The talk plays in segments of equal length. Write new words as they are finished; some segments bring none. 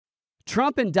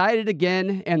Trump indicted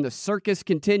again, and the circus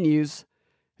continues.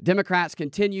 Democrats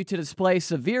continue to display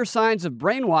severe signs of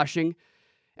brainwashing,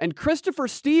 and Christopher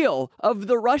Steele of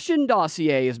the Russian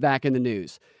dossier is back in the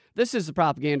news. This is the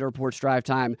Propaganda Report's Drive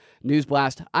Time News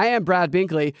Blast. I am Brad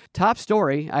Binkley. Top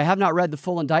story, I have not read the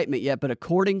full indictment yet, but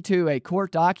according to a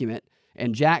court document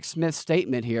and Jack Smith's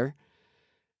statement here,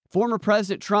 former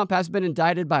President Trump has been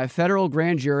indicted by a federal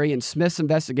grand jury in Smith's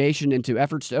investigation into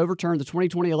efforts to overturn the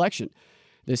 2020 election.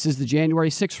 This is the January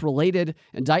 6th related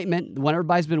indictment, the one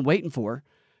everybody's been waiting for.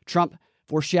 Trump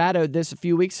foreshadowed this a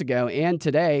few weeks ago, and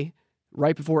today,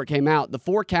 right before it came out, the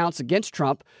 4 counts against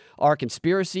Trump are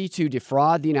conspiracy to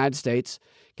defraud the United States,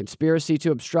 conspiracy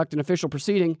to obstruct an official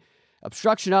proceeding,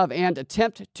 obstruction of and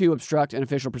attempt to obstruct an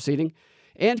official proceeding,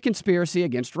 and conspiracy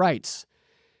against rights.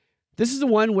 This is the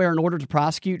one where in order to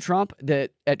prosecute Trump,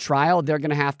 that at trial, they're going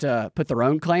to have to put their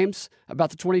own claims about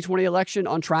the 2020 election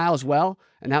on trial as well,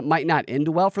 and that might not end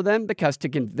well for them because to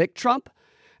convict Trump,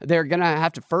 they're going to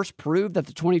have to first prove that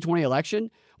the 2020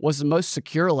 election was the most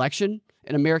secure election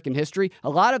in American history. A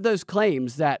lot of those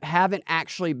claims that haven't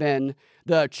actually been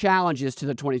the challenges to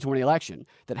the 2020 election,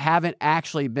 that haven't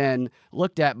actually been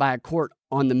looked at by a court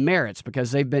on the merits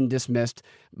because they've been dismissed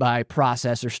by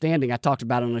process or standing. I talked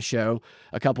about it on a show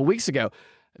a couple weeks ago.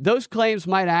 Those claims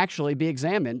might actually be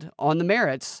examined on the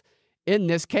merits in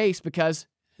this case because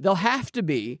they'll have to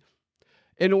be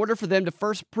in order for them to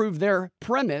first prove their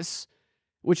premise,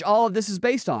 which all of this is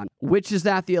based on, which is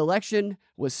that the election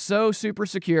was so super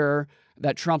secure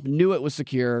that Trump knew it was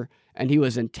secure, and he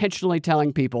was intentionally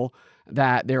telling people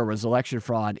that there was election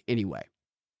fraud anyway.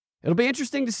 It'll be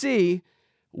interesting to see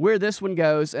where this one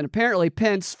goes, and apparently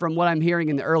Pence, from what I'm hearing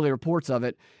in the early reports of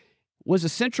it, was a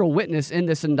central witness in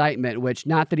this indictment, which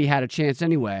not that he had a chance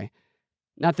anyway,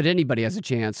 not that anybody has a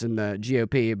chance in the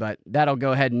GOP, but that'll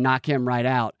go ahead and knock him right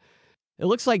out. It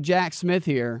looks like Jack Smith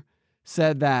here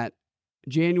said that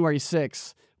January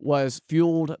 6th was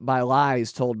fueled by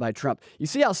lies told by Trump. You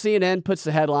see how CNN puts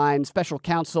the headline, special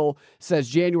counsel says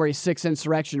January 6th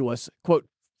insurrection was, quote,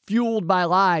 fueled by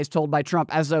lies told by Trump,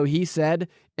 as though he said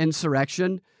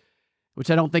insurrection,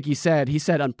 which I don't think he said. He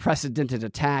said unprecedented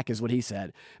attack is what he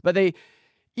said. But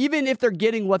even if they're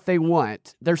getting what they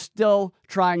want, they're still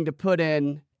trying to put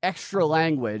in extra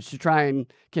language to try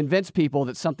and convince people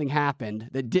that something happened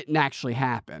that didn't actually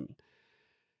happen.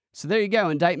 So there you go,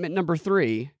 indictment number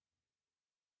 3.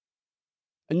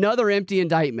 Another empty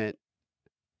indictment.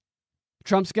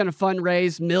 Trump's going to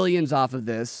fundraise millions off of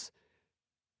this.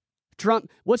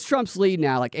 What's Trump's lead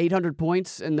now? Like 800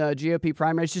 points in the GOP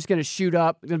primary? It's just going to shoot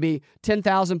up. It's going to be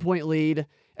 10,000 point lead.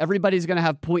 Everybody's going to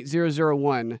have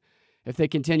 0.001 if they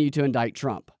continue to indict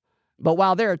Trump. But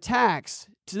while their attacks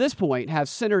to this point have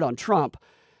centered on Trump,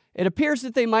 it appears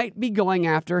that they might be going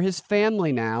after his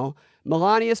family now.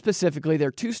 Melania specifically. There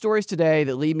are 2 stories today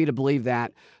that lead me to believe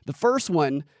that. The first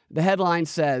one, the headline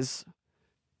says,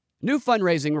 new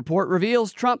fundraising report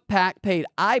reveals Trump PAC paid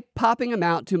eye-popping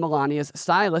amount to Melania's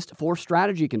stylist for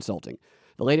strategy consulting.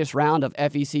 The latest round of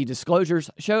FEC disclosures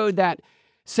showed that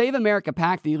Save America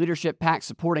PAC, the leadership PAC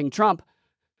supporting Trump,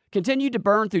 continued to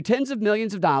burn through tens of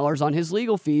millions of dollars on his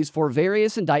legal fees for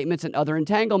various indictments and other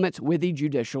entanglements with the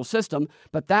judicial system.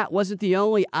 But that wasn't the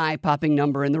only eye-popping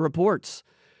number in the reports.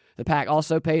 The PAC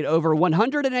also paid over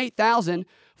 $108,000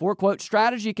 for, quote,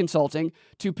 strategy consulting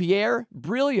to Pierre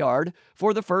Brilliard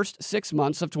for the first 6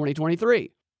 months of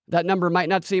 2023. That number might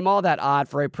not seem all that odd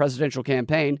for a presidential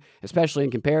campaign, especially in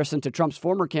comparison to Trump's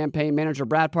former campaign manager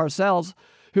Brad Parcells,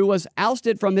 who was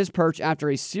ousted from his perch after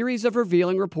a series of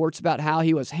revealing reports about how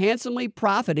he was handsomely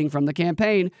profiting from the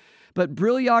campaign. But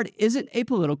Brilliard isn't a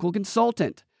political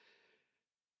consultant,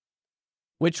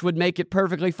 which would make it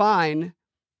perfectly fine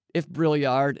if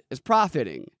Brilliard is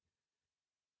profiting.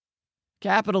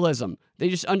 Capitalism. They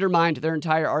just undermined their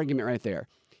entire argument right there.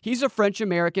 He's a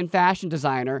French-American fashion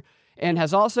designer and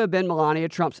has also been Melania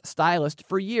Trump's stylist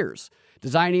for years,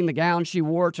 designing the gown she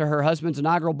wore to her husband's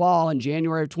inaugural ball in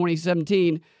January of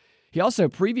 2017. He also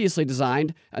previously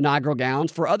designed inaugural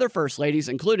gowns for other first ladies,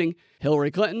 including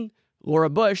Hillary Clinton, Laura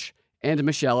Bush, and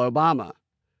Michelle Obama.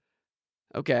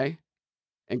 Okay.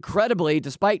 Incredibly,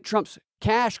 despite Trump's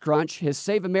cash crunch, his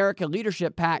Save America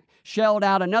leadership PAC shelled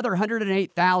out another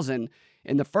 $108,000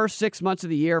 in the first 6 months of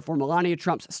the year for Melania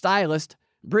Trump's stylist,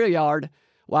 Brilliard,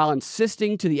 while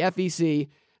insisting to the FEC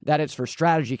that it's for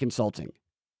strategy consulting.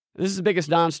 This is the biggest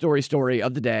non-story story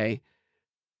of the day,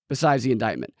 besides the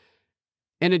indictment.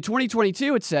 And in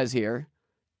 2022, it says here,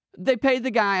 they paid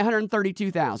the guy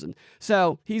 $132,000.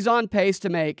 So he's on pace to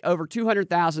make over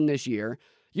 $200,000 this year.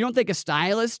 You don't think a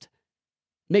stylist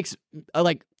makes,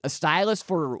 a stylist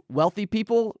for wealthy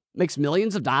people makes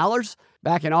millions of dollars?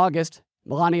 Back in August,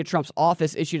 Melania Trump's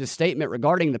office issued a statement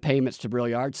regarding the payments to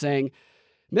Brilliard, saying,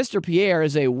 Mr. Pierre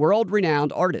is a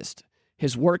world-renowned artist.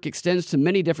 His work extends to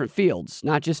many different fields,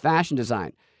 not just fashion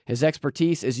design. His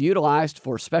expertise is utilized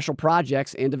for special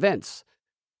projects and events.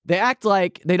 They act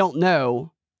like they don't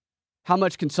know how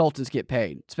much consultants get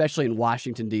paid, especially in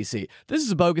Washington, D.C. This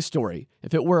is a bogus story.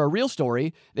 If it were a real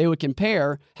story, they would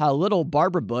compare how little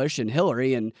Barbara Bush and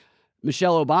Hillary and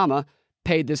Michelle Obama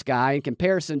paid this guy in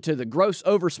comparison to the gross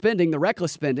overspending, the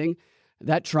reckless spending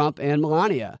that Trump and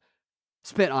Melania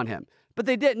spent on him. But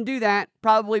they didn't do that,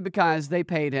 probably because they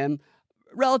paid him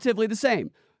relatively the same.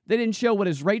 They didn't show what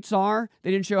his rates are.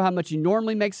 They didn't show how much he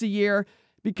normally makes a year,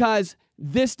 because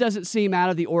this doesn't seem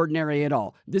out of the ordinary at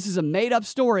all. This is a made-up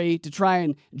story to try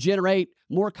and generate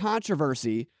more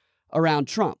controversy around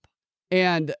Trump.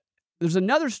 And there's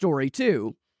another story,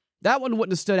 too. That one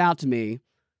wouldn't have stood out to me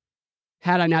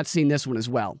had I not seen this one as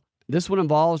well. This one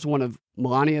involves one of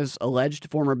Melania's alleged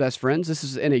former best friends. This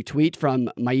is in a tweet from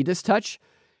Midas Touch.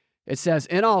 It says,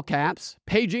 in all caps,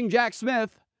 paging Jack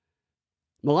Smith.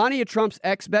 Melania Trump's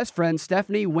ex-best friend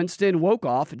Stephanie Winston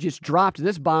Wokoff just dropped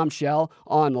this bombshell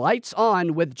on Lights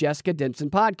On with Jessica Denson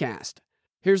podcast.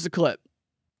 Here's the clip.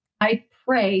 I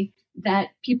pray that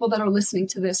people that are listening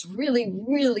to this really,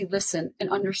 really listen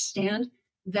and understand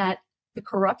that the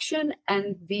corruption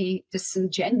and the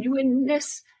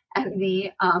disingenuousness and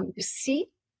the deceit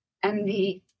and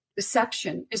the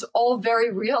deception is all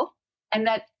very real, and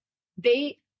that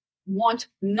they want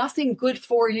nothing good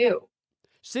for you.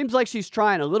 Seems like she's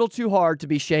trying a little too hard to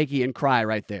be shaky and cry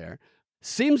right there.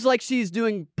 Seems like she's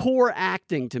doing poor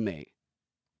acting to me.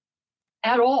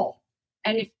 At all.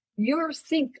 And if you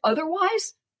think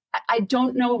otherwise, I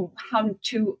don't know how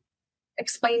to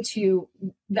explain to you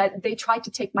that they tried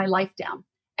to take my life down.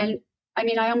 And I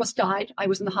mean, I almost died. I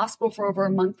was in the hospital for over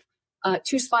a month,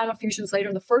 2 spinal fusions later.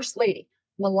 And the First Lady,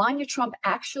 Melania Trump,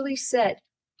 actually said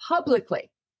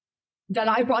publicly that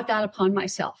I brought that upon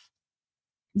myself.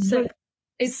 So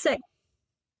it's sick.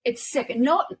 It's sick. And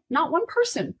no, not one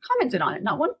person commented on it.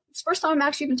 Not one. It's the first time I'm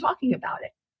actually even talking about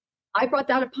it. I brought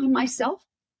that upon myself.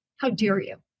 How dare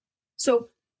you? So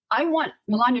I want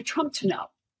Melania Trump to know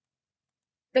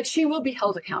that she will be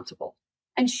held accountable,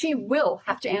 and she will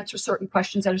have to answer certain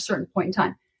questions at a certain point in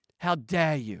time. How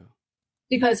dare you?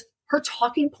 Because her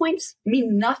talking points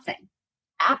mean nothing.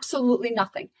 Absolutely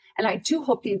nothing. And I do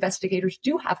hope the investigators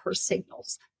do have her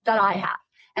signals that I have.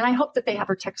 And I hope that they have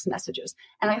her text messages.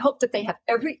 And I hope that they have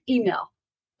every email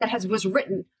that was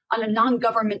written on a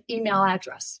non-government email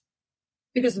address.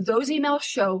 Because those emails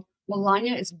show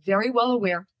Melania is very well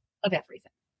aware of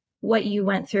everything. What you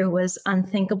went through was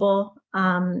unthinkable.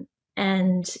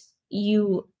 And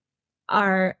you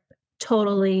are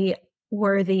totally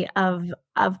worthy of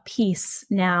peace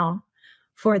now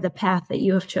for the path that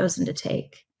you have chosen to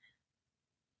take.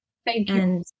 Thank you.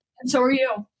 And so are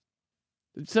you.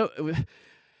 So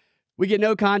we get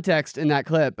no context in that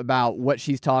clip about what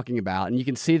she's talking about. And you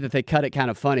can see that they cut it kind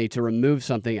of funny to remove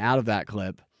something out of that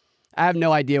clip. I have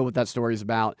no idea what that story is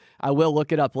about. I will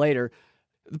look it up later.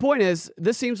 The point is,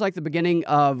 this seems like the beginning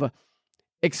of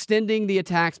extending the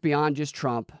attacks beyond just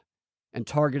Trump and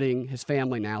targeting his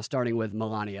family now, starting with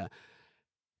Melania.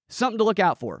 Something to look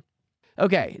out for.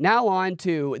 Okay, now on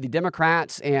to the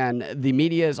Democrats and the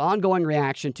media's ongoing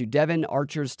reaction to Devon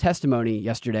Archer's testimony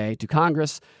yesterday to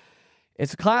Congress.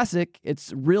 It's a classic.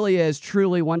 It really is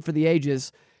truly one for the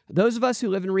ages. Those of us who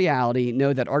live in reality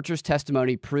know that Archer's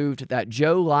testimony proved that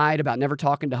Joe lied about never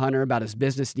talking to Hunter about his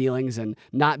business dealings and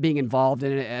not being involved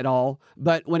in it at all.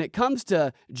 But when it comes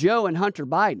to Joe and Hunter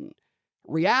Biden,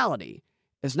 reality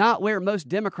is not where most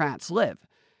Democrats live.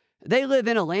 They live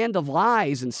in a land of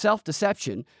lies and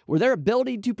self-deception where their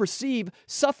ability to perceive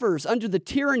suffers under the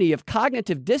tyranny of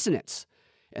cognitive dissonance.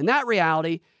 In that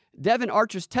reality, Devon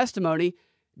Archer's testimony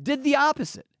did the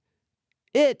opposite.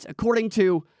 It, according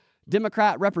to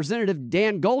Democrat Representative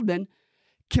Dan Goldman,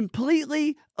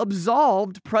 completely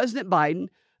absolved President Biden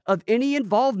of any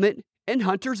involvement in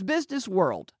Hunter's business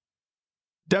world.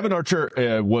 Devon Archer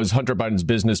was Hunter Biden's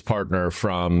business partner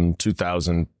from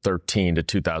 2013 to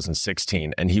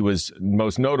 2016, and he was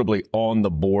most notably on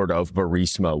the board of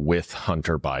Burisma with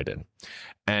Hunter Biden.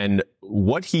 And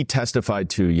what he testified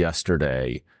to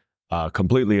yesterday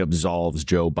completely absolves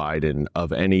Joe Biden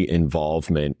of any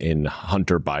involvement in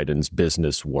Hunter Biden's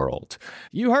business world.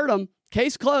 You heard him.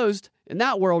 Case closed. In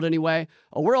that world, anyway.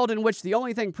 A world in which the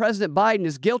only thing President Biden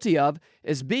is guilty of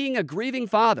is being a grieving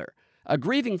father. A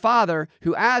grieving father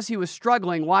who, as he was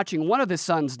struggling watching one of his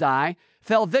sons die,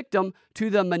 fell victim to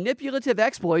the manipulative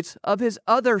exploits of his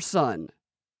other son.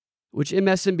 which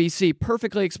MSNBC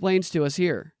perfectly explains to us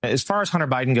here. As far as Hunter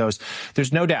Biden goes,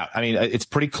 there's no doubt. I mean, it's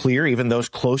pretty clear, even those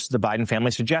close to the Biden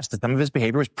family suggest that some of his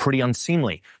behavior was pretty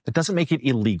unseemly. That doesn't make it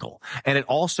illegal. And it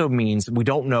also means we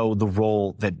don't know the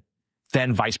role that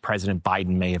then Vice President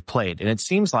Biden may have played. And it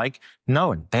seems like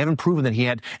no, they haven't proven that he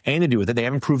had anything to do with it. They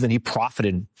haven't proven that he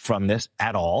profited from this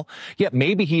at all. Yet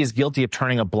maybe he is guilty of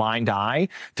turning a blind eye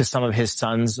to some of his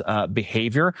son's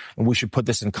behavior. And we should put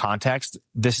this in context.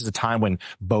 This is a time when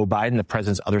Beau Biden, the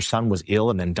president's other son, was ill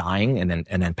and then dying and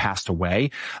then passed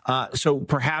away. So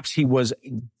perhaps he was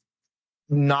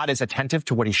not as attentive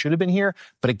to what he should have been here.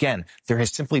 But again, there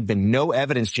has simply been no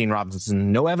evidence, Gene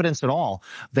Robinson, no evidence at all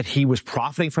that he was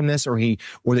profiting from this or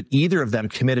that either of them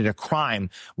committed a crime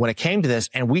when it came to this.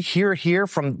 And we hear here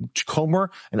from Comer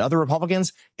and other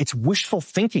Republicans, it's wishful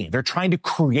thinking. They're trying to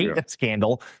create a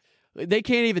scandal. They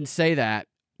can't even say that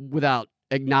without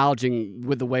acknowledging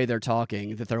with the way they're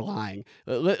talking that they're lying.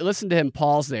 Listen to him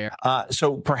pause there.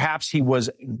 So perhaps he was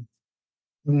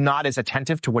not as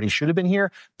attentive to what he should have been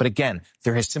here. But again,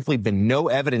 there has simply been no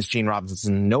evidence, Gene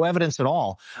Robinson, no evidence at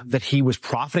all that he was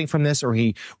profiting from this or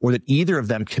that either of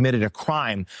them committed a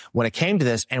crime when it came to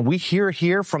this. And we hear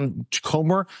here from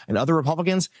Comer and other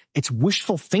Republicans, it's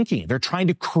wishful thinking. They're trying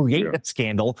to create a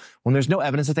scandal when there's no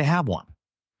evidence that they have one.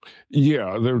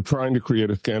 Yeah, they're trying to create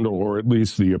a scandal, or at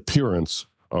least the appearance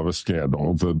of a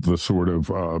scandal, the sort of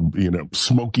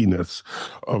smokiness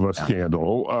of a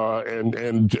scandal,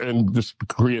 and just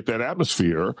create that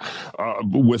atmosphere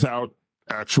without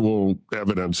actual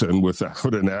evidence and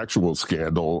without an actual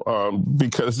scandal.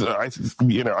 Because I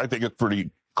think it's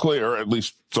pretty clear, at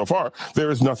least so far, there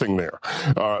is nothing there.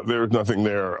 There is nothing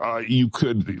there. You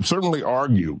could certainly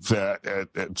argue that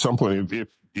at some point,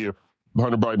 if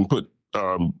Hunter Biden put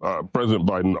President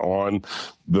Biden on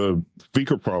the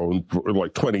speakerphone for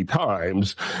like 20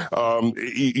 times,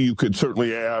 you could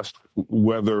certainly ask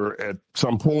whether at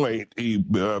some point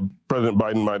President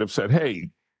Biden might have said, hey,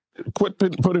 quit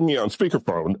putting me on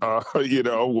speakerphone. Are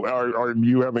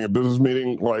you having a business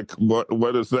meeting? Like,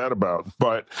 what is that about?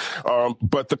 But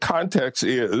the context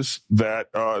is that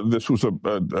this was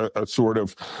a sort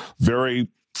of very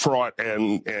fraught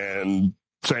and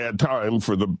sad time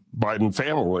for the Biden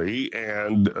family,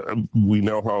 and we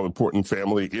know how important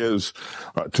family is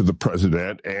to the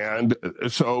president. And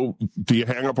so, do you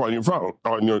hang up on your phone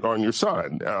on your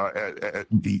son at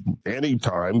any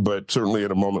time, but certainly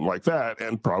at a moment like that?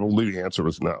 And probably the answer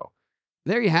is no.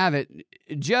 There you have it.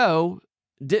 Joe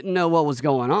didn't know what was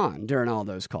going on during all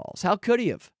those calls. How could he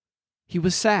have? He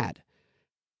was sad,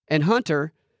 and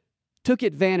Hunter took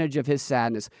advantage of his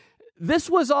sadness. This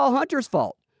was all Hunter's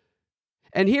fault.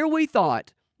 And here we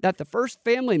thought that the first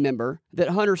family member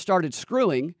that Hunter started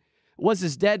screwing was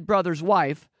his dead brother's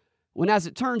wife, when as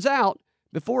it turns out,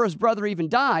 before his brother even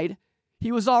died,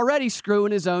 he was already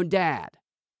screwing his own dad.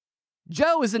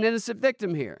 Joe is an innocent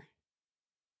victim here.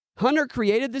 Hunter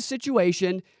created this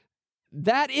situation.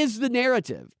 That is the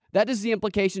narrative. That is the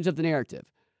implications of the narrative.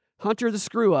 Hunter the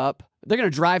screw up. They're going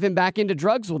to drive him back into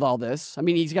drugs with all this. I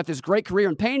mean, he's got this great career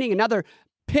in painting, and now they're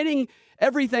pinning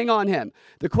everything on him.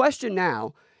 The question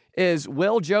now is,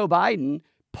 will Joe Biden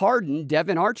pardon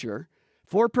Devin Archer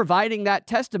for providing that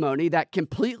testimony that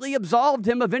completely absolved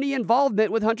him of any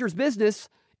involvement with Hunter's business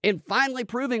and finally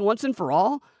proving once and for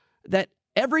all that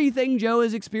everything Joe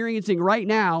is experiencing right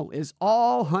now is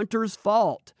all Hunter's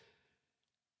fault?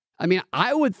 I mean,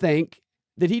 I would think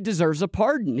that he deserves a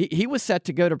pardon. He was set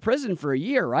to go to prison for a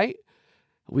year, right?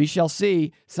 We shall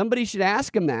see. Somebody should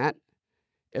ask him that.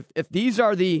 If these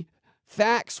are the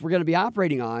facts we're going to be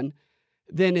operating on,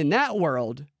 then in that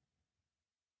world,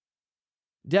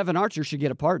 Devin Archer should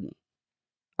get a pardon.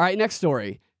 All right, next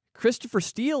story. Christopher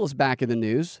Steele is back in the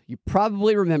news. You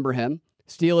probably remember him.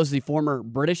 Steele is the former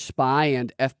British spy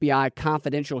and FBI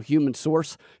confidential human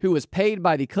source who was paid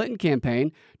by the Clinton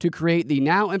campaign to create the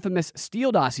now infamous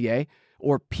Steele dossier,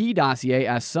 or P dossier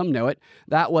as some know it,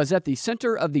 that was at the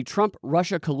center of the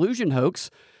Trump-Russia collusion hoax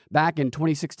back in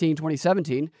 2016,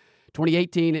 2017,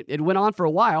 2018. It went on for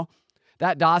a while.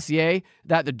 That dossier,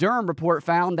 that the Durham report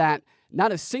found that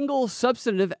not a single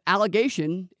substantive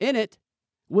allegation in it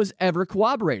was ever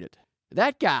corroborated.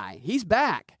 That guy, he's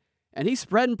back, and he's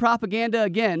spreading propaganda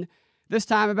again, this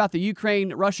time about the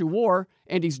Ukraine-Russia war,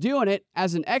 and he's doing it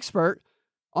as an expert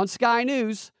on Sky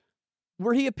News,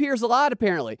 where he appears a lot,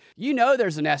 apparently. You know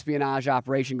there's an espionage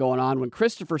operation going on when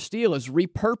Christopher Steele is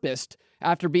repurposed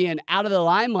after being out of the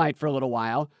limelight for a little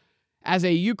while as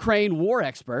a Ukraine war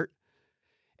expert.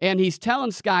 And he's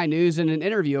telling Sky News in an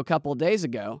interview a couple of days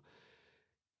ago,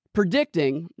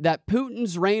 predicting that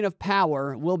Putin's reign of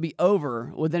power will be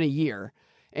over within a year.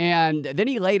 And then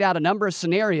he laid out a number of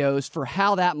scenarios for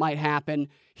how that might happen.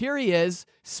 Here he is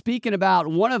speaking about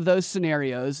one of those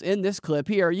scenarios in this clip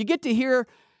here. You get to hear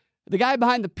the guy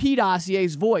behind the P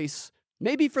dossier's voice,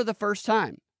 maybe for the first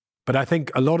time. But I think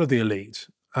a lot of the elite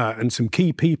and some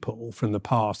key people from the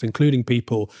past, including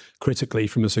people critically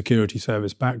from a security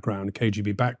service background,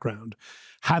 KGB background,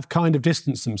 have kind of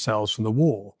distanced themselves from the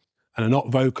war and are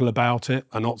not vocal about it,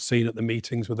 are not seen at the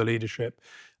meetings with the leadership,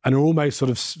 and are almost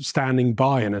sort of standing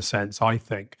by, in a sense, I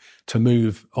think, to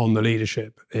move on the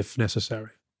leadership if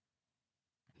necessary.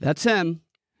 That's him.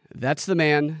 That's the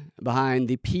man behind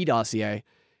the P dossier.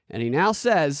 And he now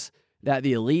says that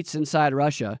the elites inside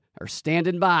Russia are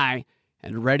standing by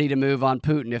and ready to move on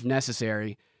Putin if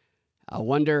necessary. I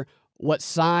wonder what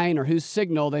sign or whose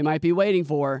signal they might be waiting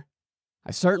for.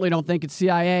 I certainly don't think it's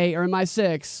CIA or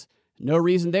MI6. No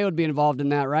reason they would be involved in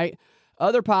that, right?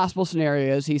 Other possible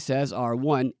scenarios, he says, are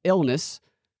 1, illness.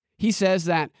 He says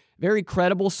that very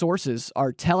credible sources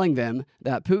are telling them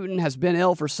that Putin has been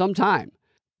ill for some time.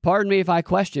 Pardon me if I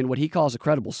question what he calls a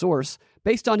credible source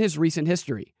based on his recent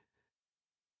history.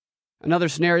 Another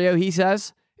scenario, he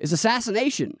says, is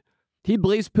assassination. He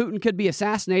believes Putin could be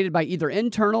assassinated by either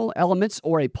internal elements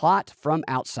or a plot from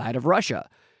outside of Russia.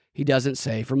 He doesn't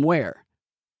say from where.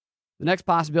 The next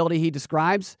possibility he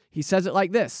describes, he says it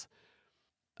like this.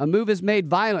 A move is made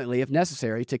violently, if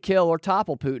necessary, to kill or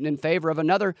topple Putin in favor of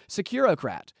another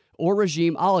securocrat or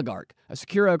regime oligarch. A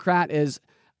securocrat is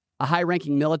a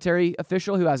high-ranking military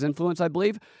official who has influence, I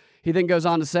believe. He then goes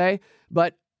on to say,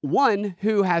 but one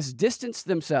who has distanced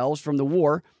themselves from the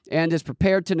war and is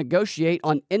prepared to negotiate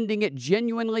on ending it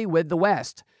genuinely with the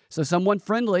West. So someone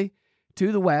friendly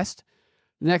to the West.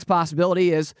 The next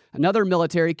possibility is another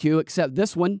military coup, except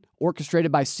this one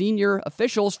orchestrated by senior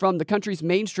officials from the country's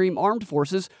mainstream armed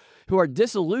forces who are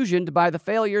disillusioned by the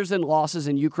failures and losses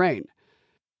in Ukraine.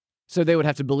 So they would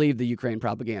have to believe the Ukraine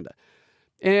propaganda.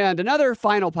 And another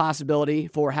final possibility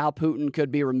for how Putin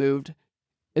could be removed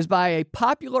is by a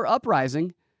popular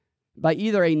uprising by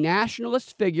either a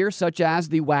nationalist figure such as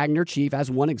the Wagner chief,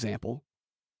 as one example,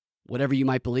 whatever you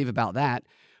might believe about that,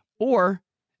 or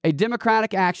a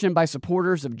democratic action by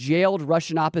supporters of jailed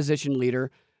Russian opposition leader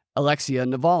Alexei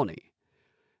Navalny,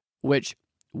 which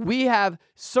we have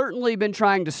certainly been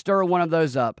trying to stir one of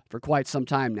those up for quite some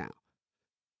time now.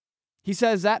 He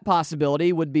says that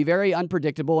possibility would be very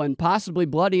unpredictable and possibly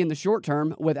bloody in the short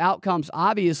term, with outcomes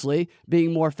obviously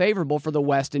being more favorable for the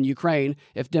West and Ukraine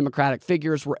if democratic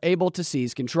figures were able to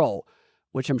seize control,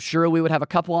 which I'm sure we would have a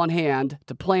couple on hand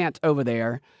to plant over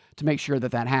there to make sure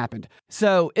that that happened.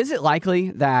 So is it likely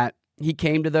that he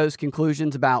came to those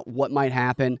conclusions about what might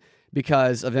happen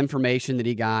because of information that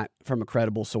he got from a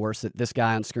credible source that this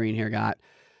guy on screen here got?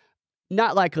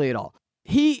 Not likely at all.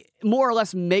 He more or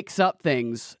less makes up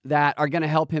things that are going to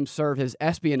help him serve his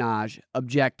espionage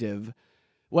objective.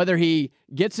 Whether he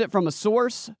gets it from a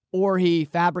source or he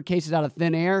fabricates it out of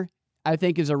thin air, I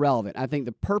think is irrelevant. I think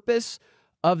the purpose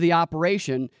of the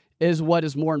operation is what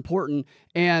is more important.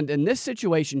 And in this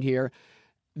situation here,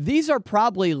 these are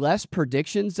probably less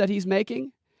predictions that he's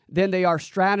making than they are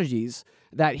strategies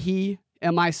that he,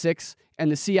 MI6,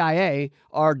 and the CIA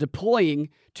are deploying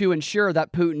to ensure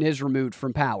that Putin is removed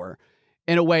from power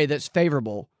in a way that's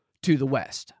favorable to the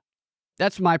West.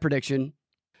 That's my prediction.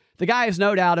 The guy is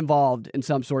no doubt involved in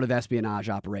some sort of espionage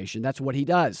operation. That's what he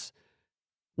does.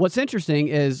 What's interesting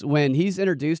is when he's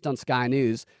introduced on Sky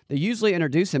News, they usually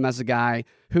introduce him as a guy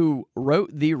who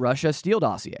wrote the Russia Steele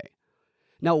dossier.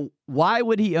 Now, why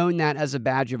would he own that as a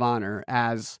badge of honor,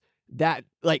 as that,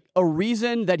 like, a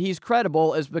reason that he's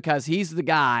credible is because he's the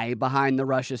guy behind the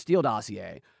Russia Steele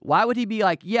dossier? Why would he be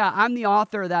like, yeah, I'm the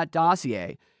author of that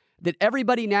dossier that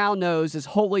everybody now knows is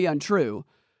wholly untrue,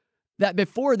 that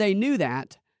before they knew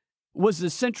that was the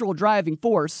central driving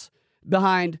force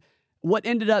behind what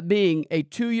ended up being a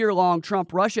 2-year-long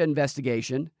Trump-Russia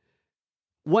investigation,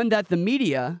 one that the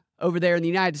media over there in the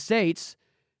United States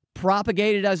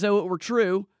propagated as though it were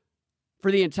true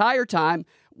for the entire time,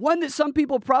 one that some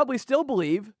people probably still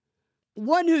believe,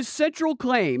 one whose central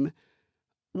claim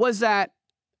was that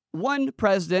one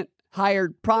president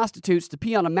hired prostitutes to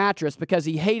pee on a mattress because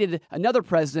he hated another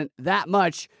president that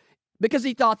much because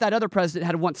he thought that other president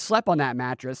had once slept on that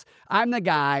mattress. I'm the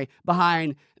guy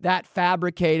behind that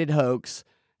fabricated hoax.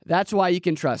 That's why you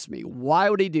can trust me. Why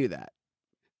would he do that?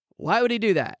 Why would he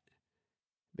do that?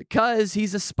 Because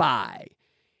he's a spy.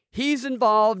 He's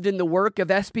involved in the work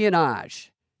of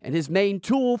espionage, and his main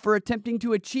tool for attempting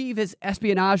to achieve his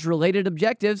espionage-related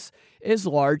objectives is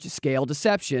large-scale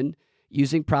deception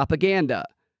using propaganda,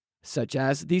 such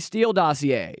as the Steele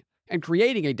dossier, and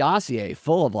creating a dossier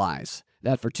full of lies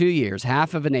that for 2 years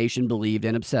half of a nation believed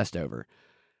and obsessed over.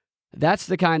 That's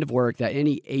the kind of work that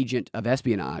any agent of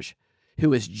espionage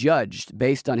who is judged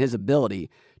based on his ability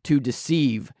to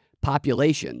deceive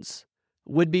populations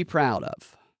would be proud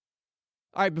of.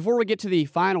 All right, before we get to the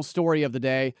final story of the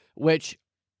day, which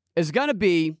is going to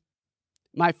be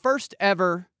my first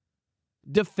ever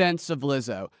defense of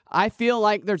Lizzo. I feel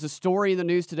like there's a story in the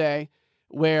news today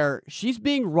where she's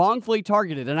being wrongfully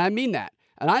targeted, and I mean that.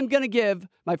 And I'm going to give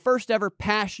my first ever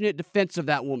passionate defense of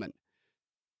that woman.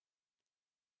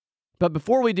 But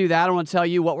before we do that, I want to tell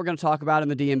you what we're going to talk about in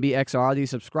the DNB XR, the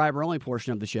subscriber-only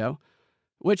portion of the show,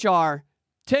 which are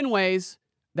 10 ways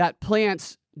that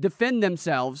plants defend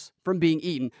themselves from being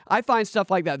eaten. I find stuff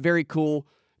like that very cool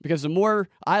because the more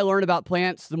I learn about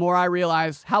plants, the more I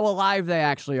realize how alive they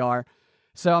actually are.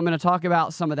 So I'm going to talk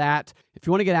about some of that. If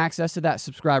you want to get access to that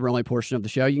subscriber-only portion of the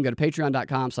show, you can go to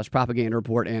patreon.com/propaganda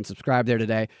report and subscribe there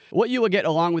today. What you will get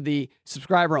along with the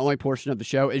subscriber-only portion of the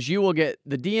show is you will get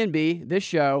the DNB, this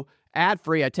show,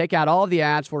 ad-free. I take out all of the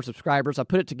ads for subscribers. I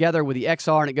put it together with the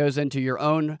XR, and it goes into your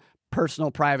own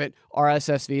personal private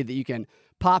RSS feed that you can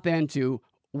pop into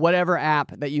whatever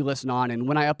app that you listen on. And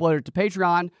when I upload it to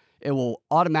Patreon, it will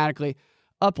automatically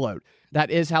upload. That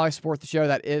is how I support the show.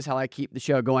 That is how I keep the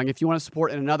show going. If you want to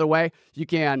support in another way, you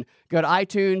can go to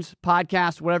iTunes,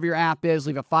 podcast, whatever your app is,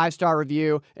 leave a 5-star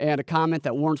review and a comment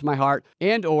that warms my heart,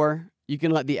 and or you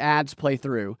can let the ads play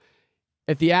through.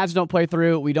 If the ads don't play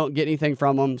through, we don't get anything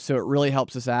from them, so it really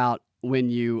helps us out when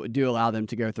you do allow them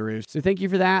to go through. So thank you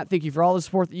for that. Thank you for all the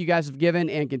support that you guys have given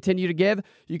and continue to give.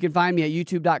 You can find me at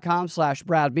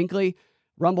youtube.com/Brad Binkley,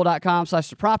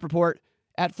 rumble.com/thepropreport,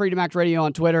 at Freedom Act Radio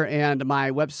on Twitter, and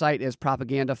my website is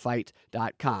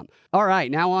propagandafight.com. All right,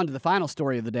 now on to the final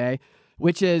story of the day,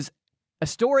 which is a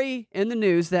story in the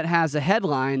news that has a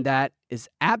headline that is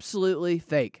absolutely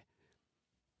fake.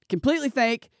 Completely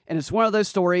fake, and it's one of those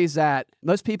stories that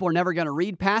most people are never going to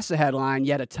read past the headline,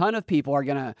 yet a ton of people are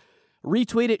going to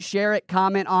retweet it, share it,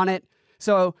 comment on it.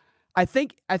 So I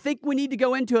think we need to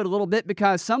go into it a little bit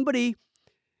because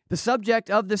the subject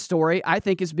of this story, I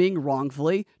think, is being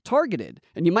wrongfully targeted.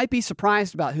 And you might be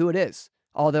surprised about who it is,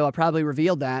 although I probably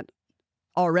revealed that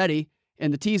already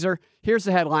in the teaser. Here's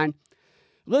the headline.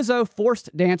 Lizzo forced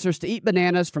dancers to eat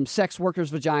bananas from sex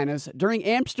workers' vaginas during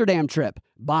Amsterdam trip.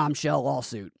 Bombshell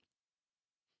lawsuit.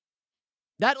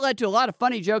 That led to a lot of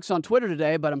funny jokes on Twitter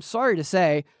today, but I'm sorry to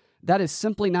say that is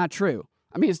simply not true.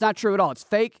 I mean, it's not true at all. It's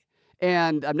fake,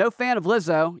 and I'm no fan of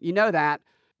Lizzo. You know that.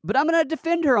 But I'm going to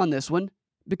defend her on this one,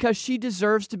 because she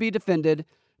deserves to be defended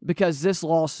because this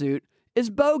lawsuit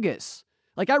is bogus.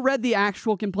 Like, I read the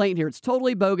actual complaint here. It's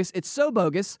totally bogus. It's so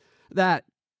bogus that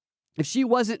if she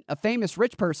wasn't a famous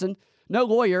rich person, no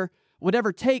lawyer would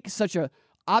ever take such a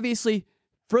obviously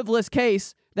frivolous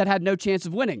case that had no chance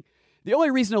of winning. The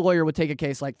only reason a lawyer would take a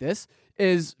case like this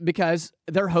is because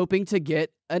they're hoping to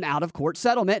get an out-of-court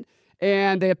settlement.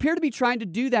 And they appear to be trying to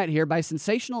do that here by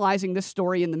sensationalizing this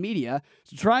story in the media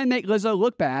to try and make Lizzo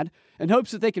look bad in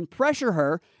hopes that they can pressure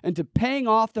her into paying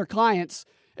off their clients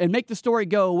and make the story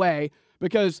go away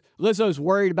because Lizzo's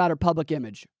worried about her public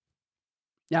image.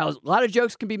 Now, a lot of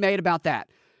jokes can be made about that.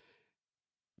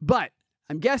 But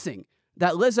I'm guessing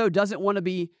that Lizzo doesn't want to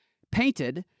be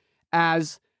painted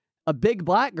as a big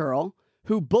black girl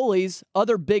who bullies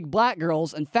other big black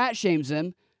girls and fat shames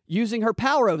them, using her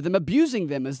power over them, abusing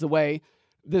them is the way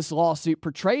this lawsuit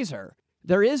portrays her.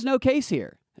 There is no case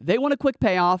here. They want a quick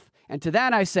payoff, and to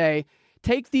that I say,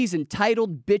 take these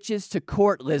entitled bitches to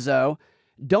court, Lizzo.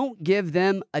 Don't give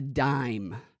them a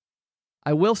dime.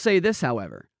 I will say this,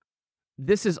 however.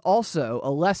 This is also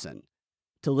a lesson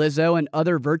to Lizzo and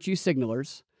other virtue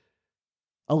signalers,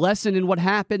 a lesson in what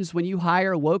happens when you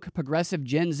hire woke progressive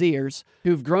Gen Zers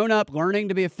who've grown up learning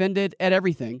to be offended at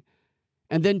everything,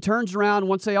 and then turns around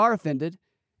once they are offended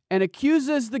and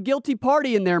accuses the guilty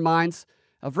party in their minds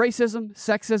of racism,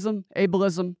 sexism,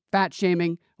 ableism, fat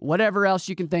shaming, whatever else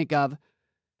you can think of.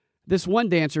 This one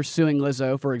dancer suing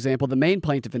Lizzo, for example, the main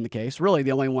plaintiff in the case, really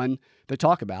the only one to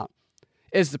talk about,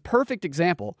 is the perfect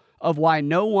example of why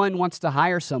no one wants to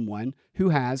hire someone who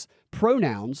has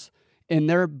pronouns in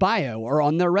their bio or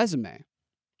on their resume.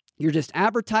 You're just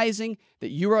advertising that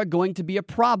you are going to be a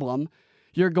problem.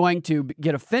 You're going to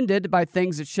get offended by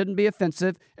things that shouldn't be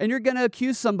offensive, and you're going to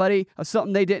accuse somebody of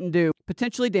something they didn't do,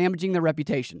 potentially damaging their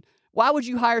reputation. Why would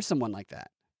you hire someone like that?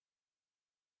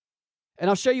 And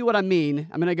I'll show you what I mean.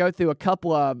 I'm going to go through a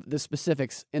couple of the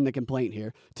specifics in the complaint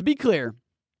here. To be clear,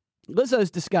 Lizzo's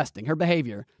disgusting. Her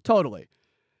behavior, totally.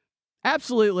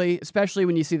 Absolutely, especially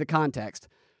when you see the context.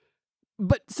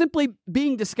 But simply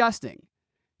being disgusting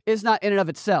is not in and of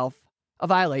itself a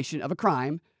violation of a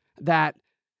crime that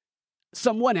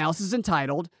someone else is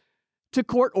entitled to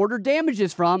court-ordered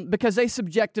damages from because they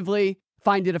subjectively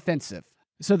find it offensive.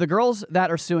 So the girls that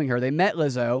are suing her, they met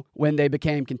Lizzo when they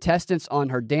became contestants on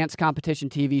her dance competition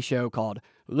TV show called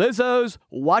Lizzo's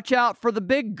Watch Out for the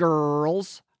Big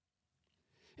Girls,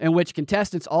 in which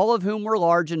contestants, all of whom were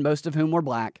large and most of whom were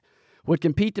black, would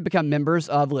compete to become members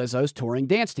of Lizzo's touring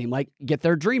dance team, like get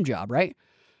their dream job, right?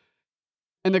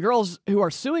 And the girls who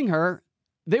are suing her,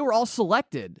 they were all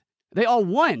selected. They all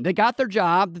won. They got their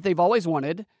job that they've always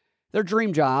wanted, their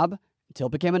dream job, until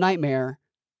it became a nightmare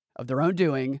of their own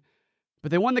doing. But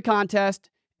they won the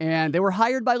contest, and they were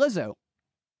hired by Lizzo.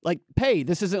 Like, paid.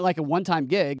 This isn't like a one-time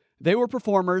gig. They were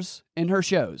performers in her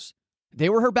shows. They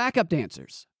were her backup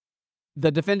dancers. The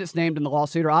defendants named in the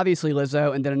lawsuit are obviously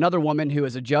Lizzo, and then another woman who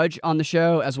is a judge on the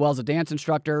show, as well as a dance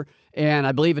instructor, and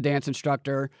I believe a dance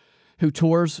instructor who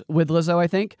tours with Lizzo, I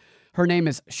think. Her name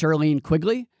is Charlene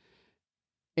Quigley.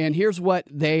 And here's what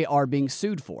they are being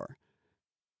sued for.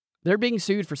 They're being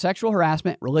sued for sexual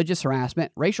harassment, religious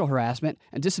harassment, racial harassment,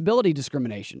 and disability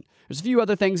discrimination. There's a few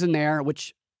other things in there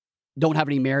which don't have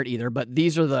any merit either, but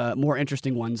these are the more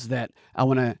interesting ones that I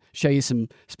want to show you some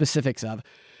specifics of.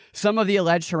 Some of the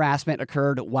alleged harassment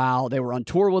occurred while they were on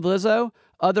tour with Lizzo.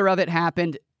 Other of it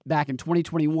happened back in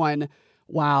 2021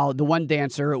 while the one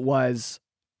dancer was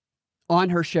on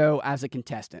her show as a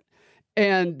contestant.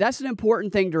 And that's an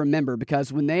important thing to remember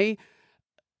because when they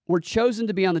were chosen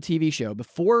to be on the TV show,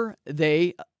 before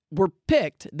they were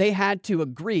picked, they had to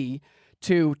agree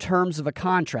to terms of a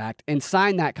contract and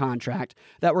sign that contract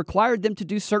that required them to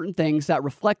do certain things that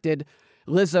reflected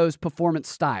Lizzo's performance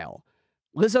style.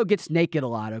 Lizzo gets naked a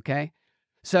lot, okay?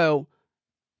 So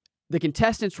the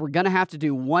contestants were going to have to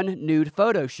do one nude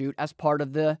photo shoot as part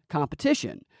of the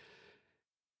competition.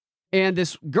 And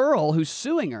this girl who's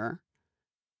suing her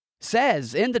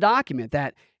says in the document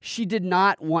that she did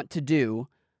not want to do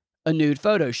a nude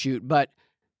photo shoot, but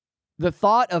the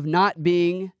thought of not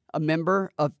being a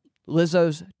member of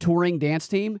Lizzo's touring dance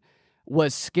team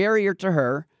was scarier to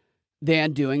her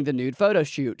than doing the nude photo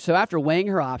shoot. So after weighing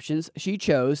her options, she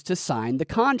chose to sign the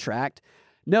contract,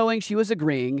 knowing she was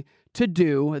agreeing to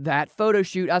do that photo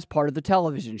shoot as part of the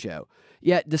television show.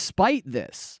 Yet despite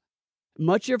this,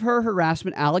 much of her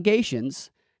harassment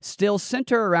allegations still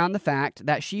center around the fact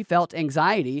that she felt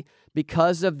anxiety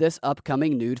because of this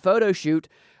upcoming nude photo shoot,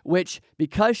 which,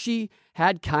 because she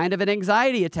had kind of an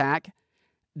anxiety attack,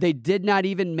 they did not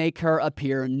even make her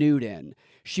appear nude in.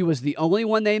 She was the only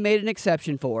one they made an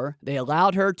exception for. They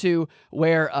allowed her to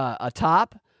wear a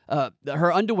top,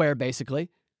 her underwear basically,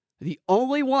 the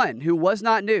only one who was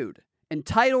not nude,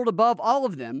 entitled above all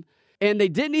of them, and they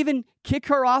didn't even kick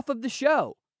her off of the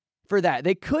show for that.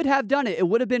 They could have done it. It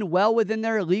would have been well within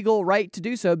their legal right to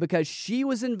do so because she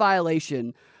was in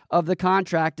violation of the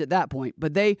contract at that point,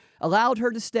 but they allowed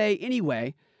her to stay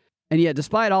anyway. And yet,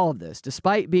 despite all of this,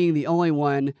 despite being the only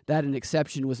one that an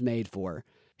exception was made for,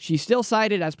 she still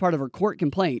cited as part of her court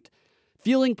complaint,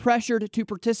 feeling pressured to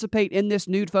participate in this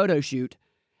nude photo shoot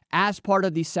as part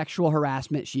of the sexual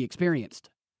harassment she experienced.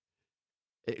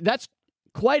 That's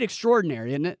quite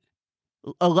extraordinary, isn't it?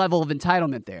 A level of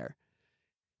entitlement there.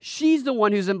 She's the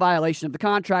one who's in violation of the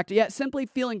contract, yet simply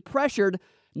feeling pressured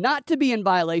not to be in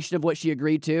violation of what she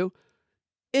agreed to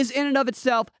is in and of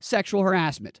itself sexual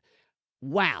harassment.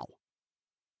 Wow.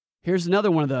 Here's another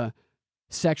one of the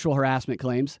sexual harassment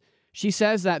claims. She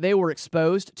says that they were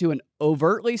exposed to an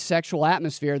overtly sexual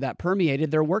atmosphere that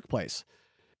permeated their workplace.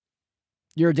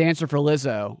 You're a dancer for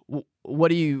Lizzo. What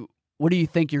do you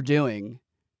think you're doing?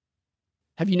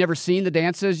 Have you never seen the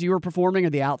dances you were performing or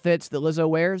the outfits that Lizzo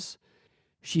wears?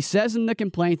 She says in the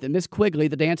complaint that Miss Quigley,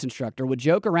 the dance instructor, would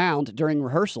joke around during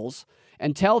rehearsals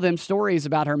and tell them stories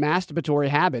about her masturbatory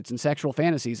habits and sexual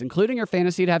fantasies, including her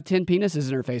fantasy to have 10 penises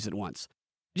in her face at once.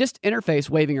 Just interface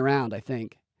waving around, I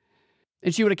think.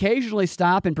 And she would occasionally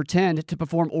stop and pretend to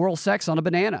perform oral sex on a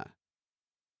banana.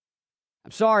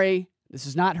 I'm sorry, this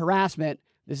is not harassment.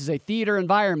 This is a theater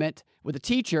environment with a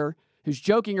teacher who's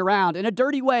joking around in a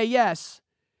dirty way, yes,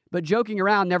 but joking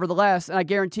around nevertheless, and I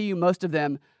guarantee you most of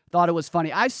them thought it was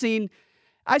funny. I've seen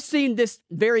this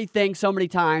very thing so many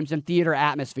times in theater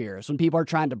atmospheres when people are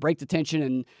trying to break the tension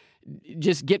and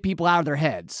just get people out of their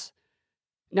heads.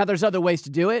 Now, there's other ways to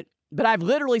do it, but I've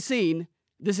literally seen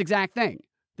this exact thing.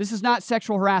 This is not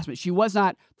sexual harassment. She was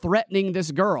not threatening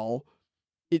this girl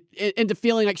into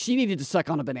feeling like she needed to suck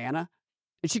on a banana.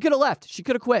 And she could have left. She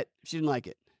could have quit. She didn't like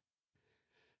it.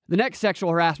 The next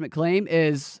sexual harassment claim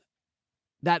is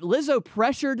that Lizzo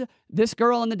pressured this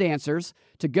girl and the dancers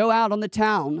to go out on the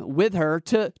town with her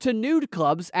to nude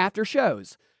clubs after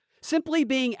shows. Simply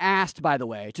being asked, by the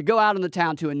way, to go out on the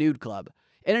town to a nude club,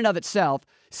 in and of itself,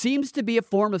 seems to be a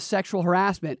form of sexual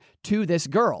harassment to this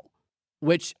girl.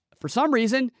 which for some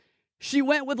reason, she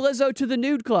went with Lizzo to the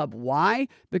nude club. Why?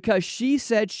 Because she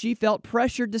said she felt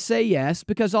pressured to say yes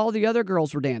because all the other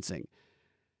girls were dancing.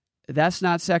 That's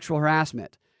not sexual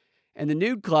harassment. And the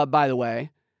nude club, by the way,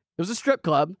 it was a strip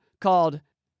club called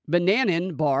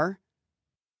Bananen Bar,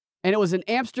 and it was in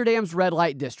Amsterdam's red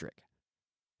light district.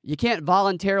 You can't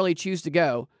voluntarily choose to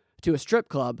go to a strip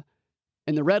club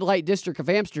in the red light district of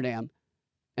Amsterdam,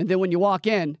 and then when you walk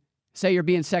in, say you're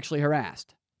being sexually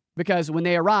harassed. Because when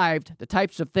they arrived, the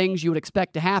types of things you would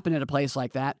expect to happen at a place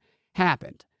like that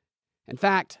happened. In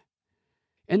fact,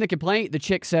 in the complaint, the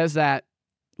chick says that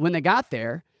when they got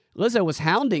there, Lizzo was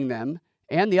hounding them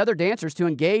and the other dancers to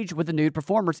engage with the nude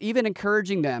performers, even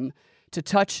encouraging them to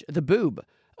touch the boob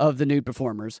of the nude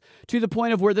performers, to the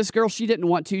point of where this girl, she didn't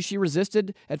want to. She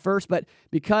resisted at first, but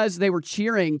because they were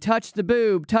cheering, touch the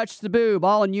boob,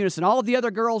 all in unison, all of the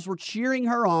other girls were cheering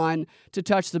her on to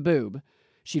touch the boob.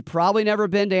 She'd probably never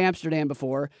been to Amsterdam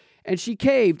before, and she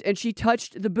caved, and she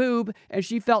touched the boob, and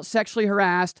she felt sexually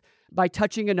harassed by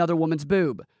touching another woman's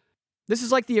boob. This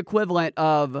is like the equivalent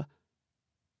of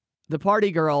the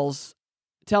party girls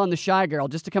telling the shy girl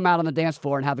just to come out on the dance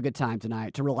floor and have a good time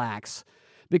tonight, to relax.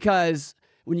 Because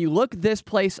when you look this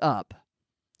place up,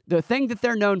 the thing that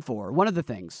they're known for, one of the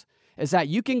things, is that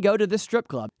you can go to this strip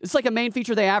club. It's like a main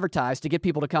feature they advertise to get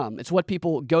people to come. It's what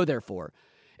people go there for,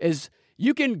 is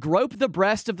you can grope the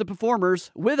breast of the performers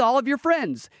with all of your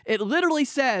friends. It literally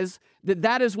says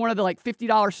that is one of the like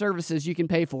 $50 services you can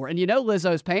pay for. And you know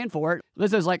Lizzo's paying for it.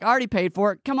 Lizzo's like, I already paid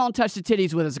for it. Come on, touch the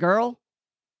titties with us, girl.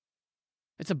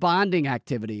 It's a bonding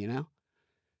activity, you know?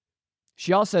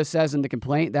 She also says in the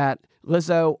complaint that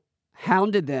Lizzo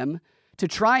hounded them to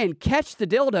try and catch the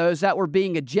dildos that were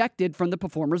being ejected from the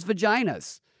performers'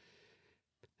 vaginas.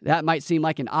 That might seem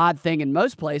like an odd thing in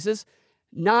most places,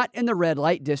 not in the red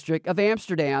light district of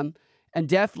Amsterdam, and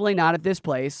definitely not at this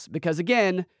place, because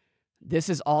again, this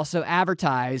is also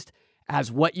advertised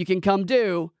as what you can come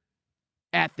do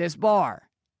at this bar.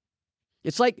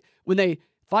 It's like when they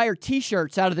fire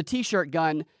t-shirts out of the t-shirt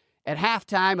gun at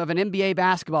halftime of an NBA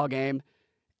basketball game.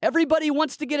 Everybody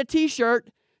wants to get a t-shirt.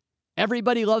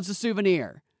 Everybody loves a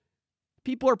souvenir.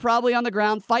 People are probably on the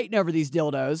ground fighting over these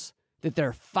dildos that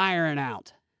they're firing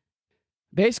out.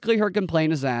 Basically, her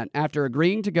complaint is that after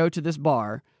agreeing to go to this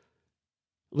bar,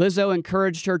 Lizzo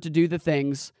encouraged her to do the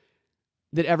things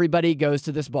that everybody goes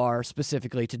to this bar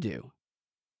specifically to do.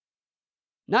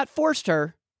 Not forced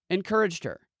her, encouraged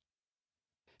her.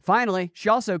 Finally, she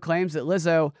also claims that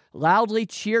Lizzo loudly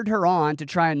cheered her on to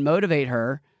try and motivate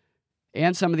her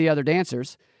and some of the other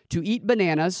dancers to eat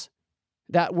bananas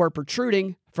that were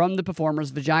protruding from the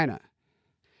performer's vagina.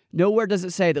 Nowhere does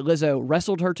it say that Lizzo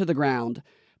wrestled her to the ground,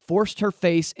 forced her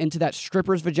face into that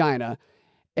stripper's vagina,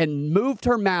 and moved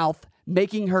her mouth,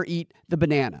 making her eat the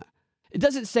banana. It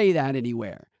doesn't say that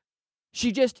anywhere.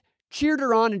 She just cheered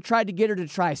her on and tried to get her to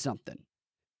try something.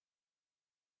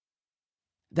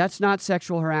 That's not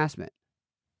sexual harassment.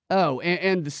 Oh,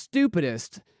 and the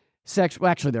stupidest sexual...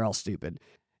 Well, actually, they're all stupid.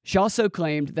 She also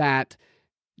claimed that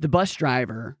the bus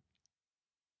driver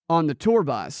on the tour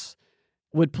bus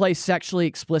would play sexually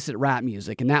explicit rap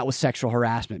music, and that was sexual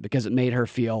harassment because it made her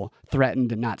feel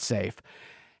threatened and not safe.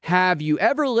 Have you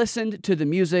ever listened to the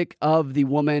music of the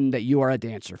woman that you are a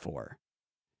dancer for?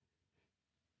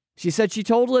 She said she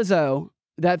told Lizzo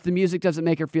that the music doesn't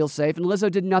make her feel safe, and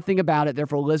Lizzo did nothing about it.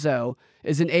 Therefore, Lizzo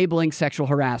is enabling sexual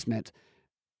harassment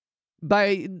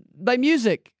by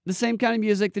music, the same kind of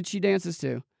music that she dances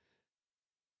to.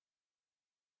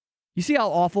 You see how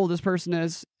awful this person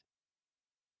is?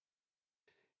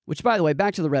 Which, by the way,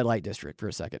 back to the red light district for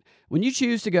a second. When you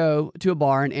choose to go to a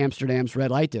bar in Amsterdam's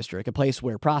red light district, a place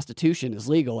where prostitution is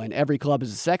legal and every club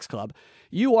is a sex club,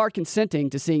 you are consenting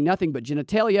to seeing nothing but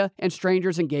genitalia and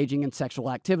strangers engaging in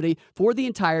sexual activity for the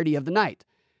entirety of the night.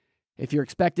 If you're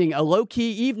expecting a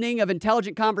low-key evening of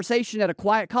intelligent conversation at a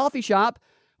quiet coffee shop,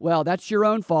 well, that's your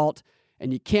own fault,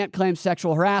 and you can't claim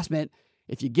sexual harassment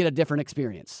if you get a different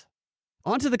experience.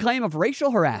 On to the claim of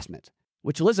racial harassment,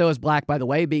 which Lizzo is black, by the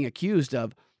way, being accused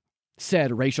of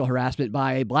said racial harassment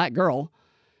by a black girl.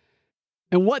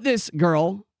 And what this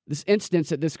instance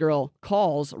that this girl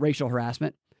calls racial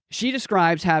harassment, she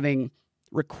describes having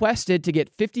requested to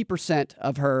get 50%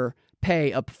 of her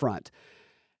pay up front.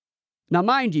 Now,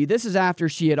 mind you, this is after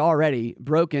she had already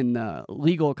broken the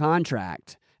legal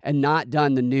contract and not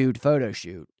done the nude photo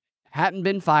shoot. Hadn't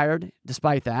been fired,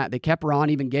 despite that. They kept her on,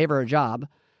 even gave her a job.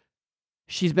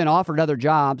 She's been offered other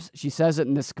jobs. She says it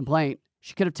in this complaint.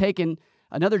 She could have taken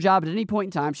another job at any point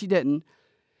in time. She didn't.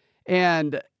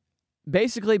 And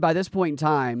basically, by this point in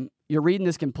time, you're reading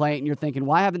this complaint and you're thinking,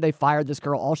 why haven't they fired this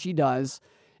girl? All she does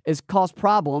is cause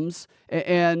problems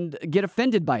and get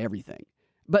offended by everything.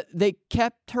 But they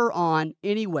kept her on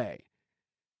anyway.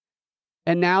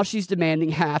 And now she's demanding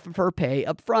half of her pay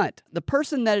up front. The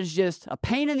person that is just a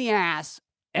pain in the ass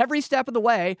every step of the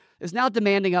way is now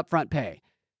demanding upfront pay.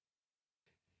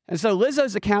 And so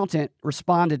Lizzo's accountant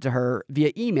responded to her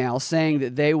via email saying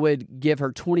that they would give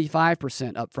her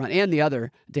 25% upfront, and the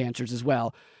other dancers as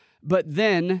well, but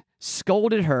then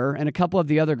scolded her and a couple of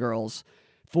the other girls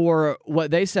for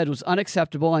what they said was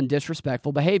unacceptable and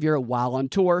disrespectful behavior while on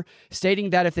tour, stating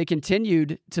that if they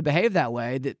continued to behave that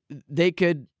way, that they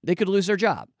could lose their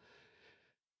job.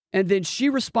 And then she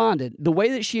responded. The way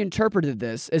that she interpreted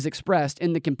this is expressed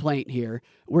in the complaint here,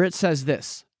 where it says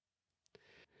this: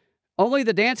 only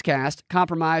the dance cast,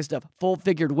 comprised of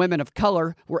full-figured women of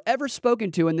color, were ever spoken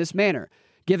to in this manner,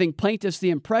 giving plaintiffs the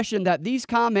impression that these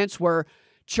comments were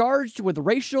charged with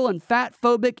racial and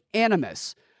fat-phobic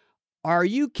animus. Are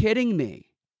you kidding me?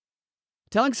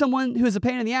 Telling someone who is a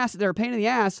pain in the ass that they're a pain in the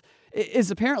ass is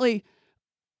apparently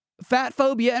fat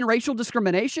phobia and racial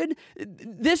discrimination?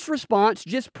 This response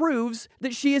just proves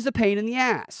that she is a pain in the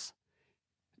ass.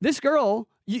 This girl,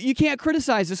 you can't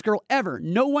criticize this girl ever.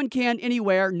 No one can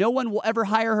anywhere. No one will ever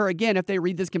hire her again if they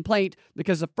read this complaint,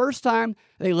 because the first time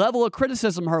they level a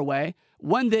criticism her way,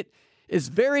 one that is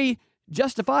very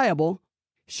justifiable,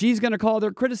 she's going to call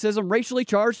their criticism racially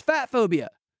charged fat phobia.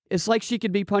 It's like she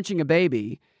could be punching a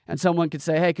baby and someone could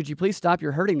say, hey, could you please stop?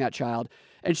 You're hurting that child.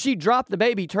 And she'd drop the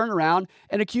baby, turn around,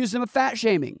 and accuse them of fat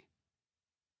shaming.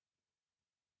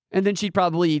 And then she'd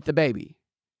probably eat the baby.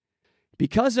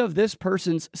 Because of this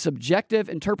person's subjective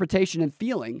interpretation and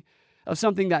feeling of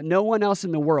something that no one else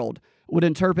in the world would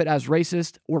interpret as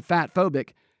racist or fat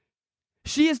phobic,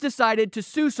 she has decided to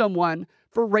sue someone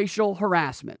for racial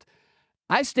harassment.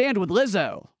 I stand with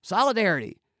Lizzo.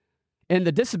 Solidarity. And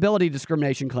the disability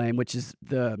discrimination claim, which is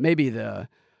maybe the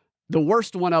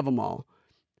worst one of them all.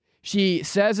 She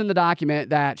says in the document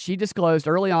that she disclosed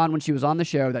early on when she was on the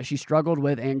show that she struggled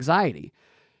with anxiety,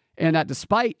 and that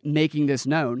despite making this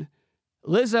known,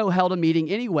 Lizzo held a meeting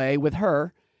anyway with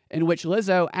her in which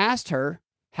Lizzo asked her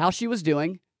how she was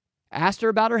doing, asked her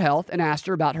about her health, and asked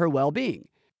her about her well-being,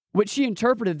 which she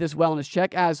interpreted this wellness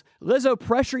check as Lizzo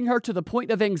pressuring her to the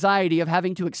point of anxiety of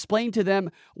having to explain to them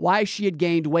why she had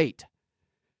gained weight.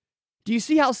 Do you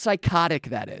see how psychotic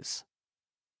that is?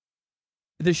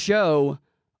 The show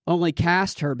only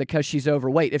cast her because she's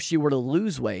overweight. If she were to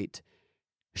lose weight,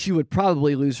 she would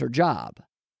probably lose her job.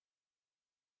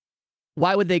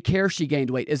 Why would they care if she gained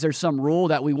weight? Is there some rule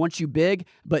that we want you big,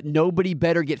 but nobody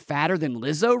better get fatter than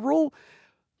Lizzo rule?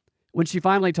 When she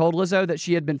finally told Lizzo that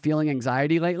she had been feeling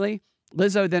anxiety lately,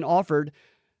 Lizzo then offered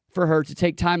for her to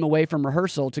take time away from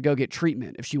rehearsal to go get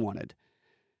treatment if she wanted,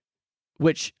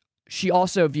 which she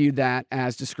also viewed that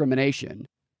as discrimination.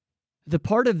 The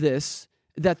part of this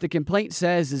that the complaint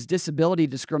says is disability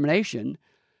discrimination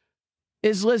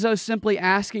is Lizzo simply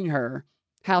asking her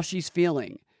how she's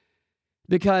feeling,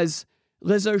 because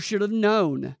Lizzo should have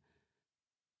known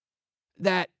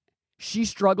that she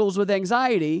struggles with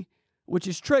anxiety, which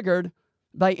is triggered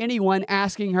by anyone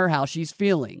asking her how she's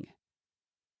feeling.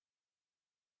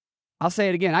 I'll say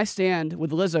it again. I stand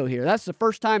with Lizzo here. That's the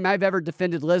first time I've ever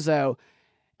defended Lizzo,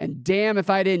 and damn if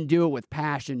I didn't do it with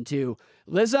passion too.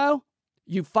 Lizzo,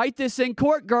 you fight this in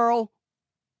court, girl.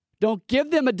 Don't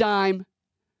give them a dime.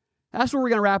 That's where we're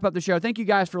going to wrap up the show. Thank you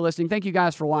guys for listening. Thank you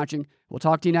guys for watching. We'll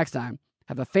talk to you next time.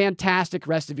 Have a fantastic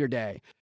rest of your day.